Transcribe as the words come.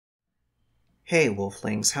Hey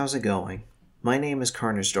Wolflings, how's it going? My name is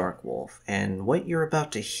ContraWolf, and what you're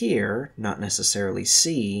about to hear, not necessarily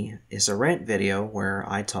see, is a rant video where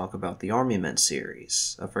I talk about the Army Men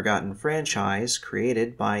series, a forgotten franchise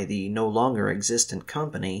created by the no longer existent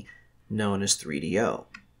company known as 3DO,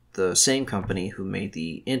 the same company who made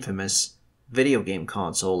the infamous video game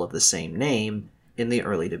console of the same name in the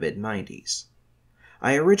early to mid-90s.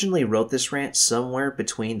 I originally wrote this rant somewhere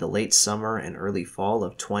between the late summer and early fall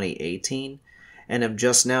of 2018, and am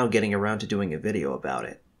just now getting around to doing a video about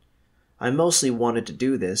it. I mostly wanted to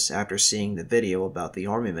do this after seeing the video about the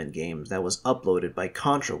Army Men games that was uploaded by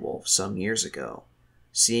ContraWolf some years ago,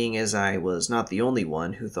 seeing as I was not the only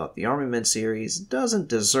one who thought the Army Men series doesn't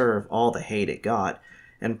deserve all the hate it got,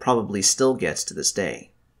 and probably still gets to this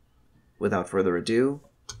day. Without further ado,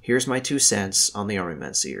 here's my 2 cents on the Army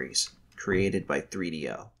Men series, created by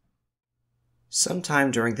 3DO.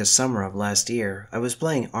 Sometime during the summer of last year, I was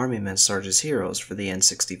playing Army Men Sarge's Heroes for the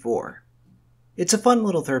N64. It's a fun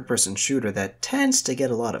little third-person shooter that tends to get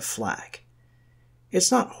a lot of flack. It's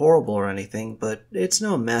not horrible or anything, but it's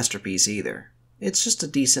no masterpiece either. It's just a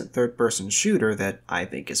decent third-person shooter that I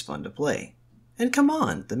think is fun to play. And come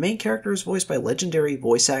on, the main character is voiced by legendary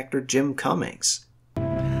voice actor Jim Cummings.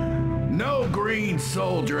 No green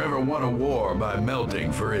soldier ever won a war by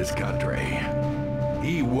melting for his country.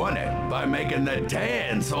 He won it by making the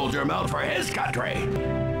tan soldier melt for his country.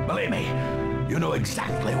 Believe me, you know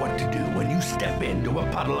exactly what to do when you step into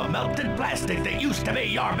a puddle of melted plastic that used to be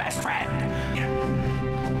your best friend.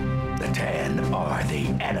 The tan are the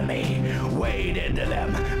enemy. Wade into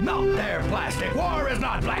them. Melt their plastic. War is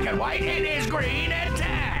not black and white. It is green and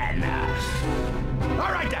tan.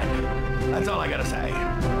 All right, then. That's all I gotta say.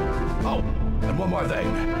 Oh, and one more thing.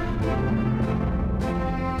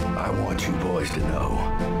 I want you boys to know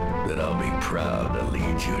that I'll be proud to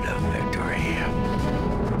lead you to victory.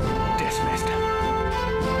 Dismissed.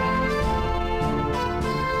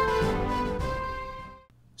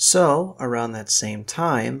 So, around that same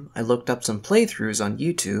time, I looked up some playthroughs on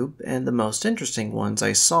YouTube, and the most interesting ones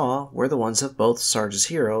I saw were the ones of both Sarge's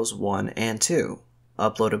Heroes 1 and 2,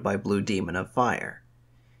 uploaded by Blue Demon of Fire.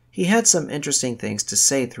 He had some interesting things to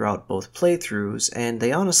say throughout both playthroughs, and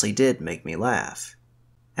they honestly did make me laugh.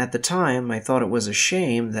 At the time, I thought it was a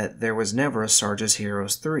shame that there was never a Sarge's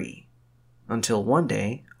Heroes 3. Until one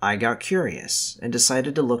day, I got curious and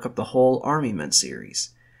decided to look up the whole Army Men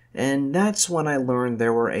series, and that's when I learned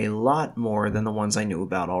there were a lot more than the ones I knew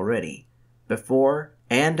about already, before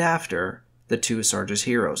and after the 2 Sarge's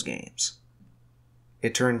Heroes games.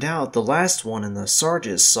 It turned out the last one in the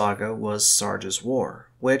Sarge's saga was Sarge's War,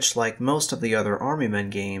 which, like most of the other Army Men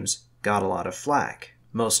games, got a lot of flack,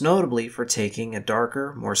 most notably for taking a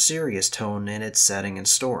darker, more serious tone in its setting and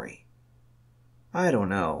story. I don't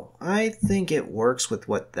know, I think it works with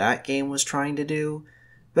what that game was trying to do,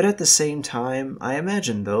 but at the same time, I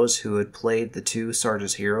imagine those who had played the 2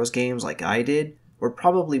 Sarge's Heroes games like I did were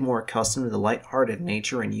probably more accustomed to the lighthearted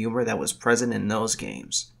nature and humor that was present in those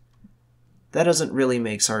games. That doesn't really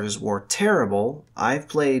make Sarge's War terrible. I've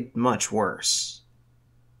played much worse.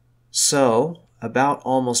 So, about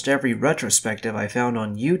almost every retrospective I found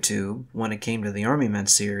on YouTube when it came to the Army Men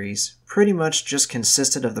series pretty much just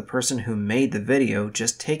consisted of the person who made the video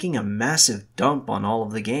just taking a massive dump on all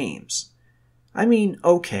of the games. I mean,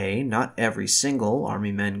 okay, not every single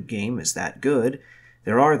Army Men game is that good.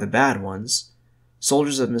 There are the bad ones.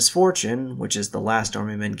 Soldiers of Misfortune, which is the last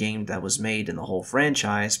Army Men game that was made in the whole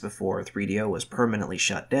franchise before 3DO was permanently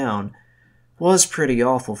shut down, was pretty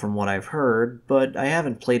awful from what I've heard, but I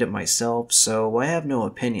haven't played it myself, so I have no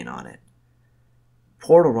opinion on it.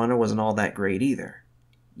 Portal Runner wasn't all that great either.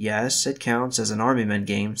 Yes, it counts as an Army Men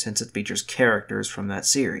game since it features characters from that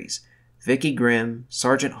series, Vicky Grimm,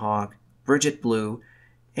 Sergeant Hawk, Bridget Blue,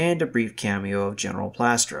 and a brief cameo of General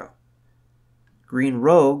Plastro. Green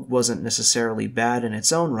Rogue wasn't necessarily bad in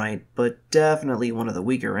its own right, but definitely one of the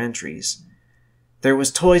weaker entries. There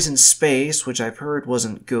was Toys in Space, which I've heard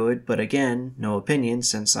wasn't good, but again, no opinion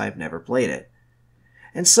since I've never played it.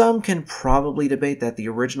 And some can probably debate that the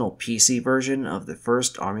original PC version of the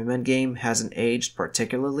first Army Men game hasn't aged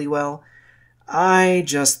particularly well. I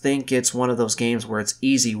just think it's one of those games where it's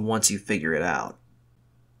easy once you figure it out.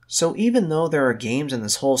 So even though there are games in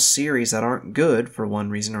this whole series that aren't good for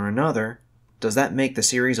one reason or another, does that make the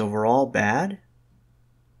series overall bad?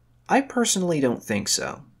 I personally don't think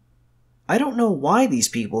so. I don't know why these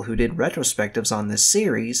people who did retrospectives on this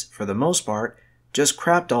series, for the most part, just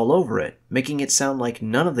crapped all over it, making it sound like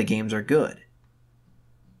none of the games are good.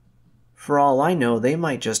 For all I know, they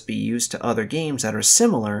might just be used to other games that are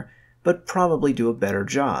similar, but probably do a better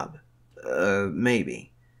job.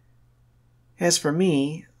 Maybe. As for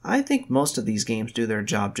me, I think most of these games do their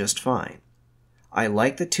job just fine. I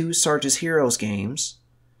like the two Sarge's Heroes games.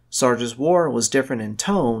 Sarge's War was different in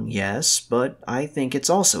tone, yes, but I think it's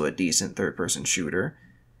also a decent third-person shooter.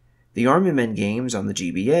 The Army Men games on the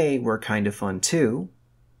GBA were kind of fun too.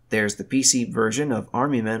 There's the PC version of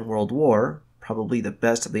Army Men World War, probably the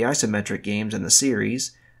best of the isometric games in the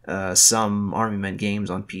series. Some Army Men games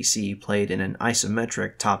on PC played in an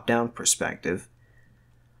isometric top-down perspective.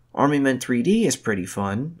 Army Men 3D is pretty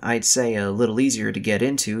fun, I'd say a little easier to get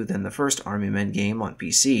into than the first Army Men game on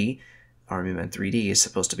PC. Army Men 3D is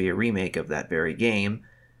supposed to be a remake of that very game.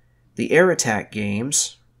 The Air Attack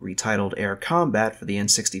games, retitled Air Combat for the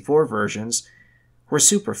N64 versions, were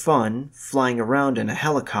super fun, flying around in a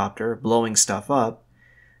helicopter, blowing stuff up.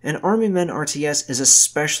 And Army Men RTS is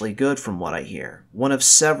especially good from what I hear, one of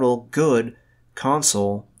several good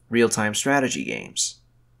console real-time strategy games.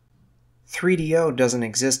 3DO doesn't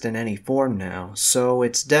exist in any form now, so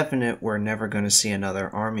it's definite we're never going to see another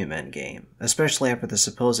Army Men game, especially after the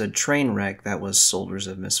supposed train wreck that was Soldiers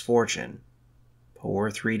of Misfortune. Poor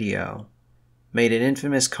 3DO. Made an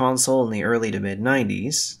infamous console in the early to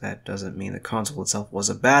mid-90s, that doesn't mean the console itself was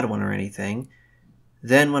a bad one or anything,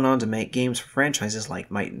 then went on to make games for franchises like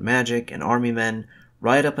Might and Magic and Army Men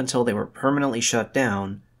right up until they were permanently shut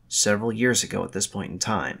down several years ago at this point in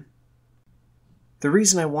time. The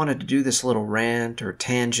reason I wanted to do this little rant or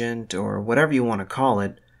tangent or whatever you want to call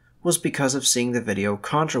it was because of seeing the video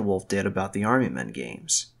ContraWolf did about the Army Men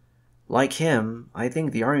games. Like him, I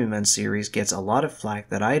think the Army Men series gets a lot of flack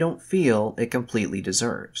that I don't feel it completely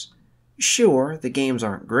deserves. Sure, the games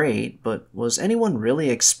aren't great, but was anyone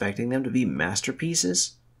really expecting them to be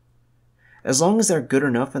masterpieces? As long as they're good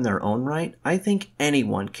enough in their own right, I think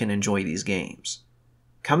anyone can enjoy these games.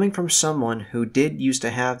 Coming from someone who did used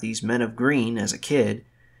to have these Men of Green as a kid,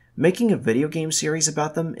 making a video game series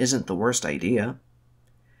about them isn't the worst idea.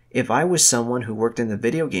 If I was someone who worked in the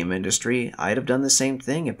video game industry, I'd have done the same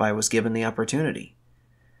thing if I was given the opportunity.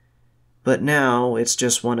 But now, it's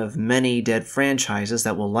just one of many dead franchises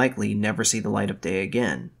that will likely never see the light of day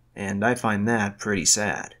again, and I find that pretty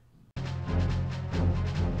sad.